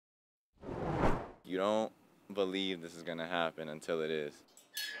you don't believe this is going to happen until it is.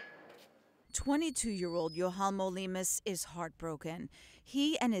 22-year-old Yohalmo Limas is heartbroken.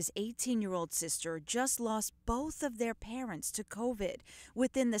 He and his 18-year-old sister just lost both of their parents to COVID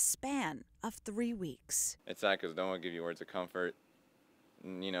within the span of 3 weeks. It's sad because no one give you words of comfort.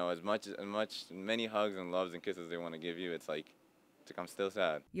 You know, many hugs and loves and kisses they want to give you, it's like I'm still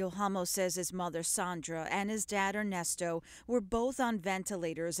sad. Yohalmo says his mother Sandra and his dad Ernesto were both on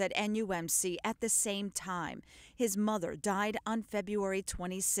ventilators at NUMC at the same time. His mother died on February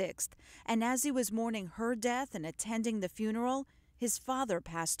 26th, and as he was mourning her death and attending the funeral, his father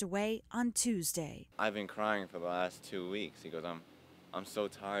passed away on Tuesday. I've been crying for the last 2 weeks. He goes, I'm so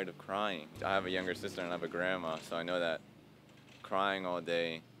tired of crying. I have a younger sister and I have a grandma, so I know that crying all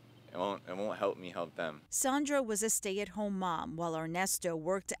day, it won't help me help them. Sandra was a stay-at-home mom, while Ernesto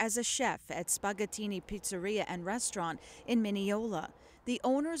worked as a chef at Spaghettini Pizzeria and Restaurant in Mineola. The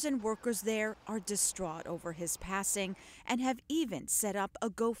owners and workers there are distraught over his passing and have even set up a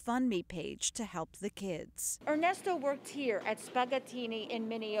GoFundMe page to help the kids. Ernesto worked here at Spaghettini in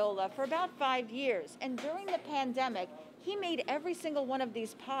Mineola for about 5 years, and during the pandemic, he made every single one of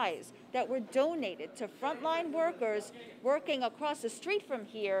these pies that were donated to frontline workers working across the street from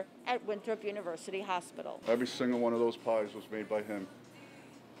here at Winthrop University Hospital. Every single one of those pies was made by him.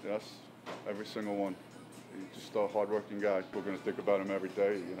 Yes, every single one. He's just a hardworking guy. We're going to think about him every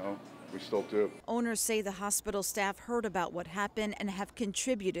day, you know. We still do. Owners say the hospital staff heard about what happened and have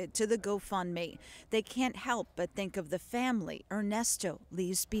contributed to the GoFundMe. They can't help but think of the family Ernesto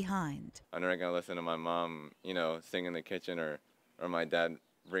leaves behind. I'm never going to listen to my mom, you know, sing in the kitchen or my dad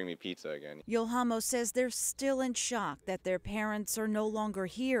bring me pizza again. Yohalmo says they're still in shock that their parents are no longer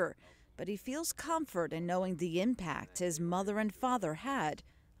here, but he feels comfort in knowing the impact his mother and father had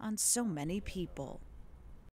on so many people.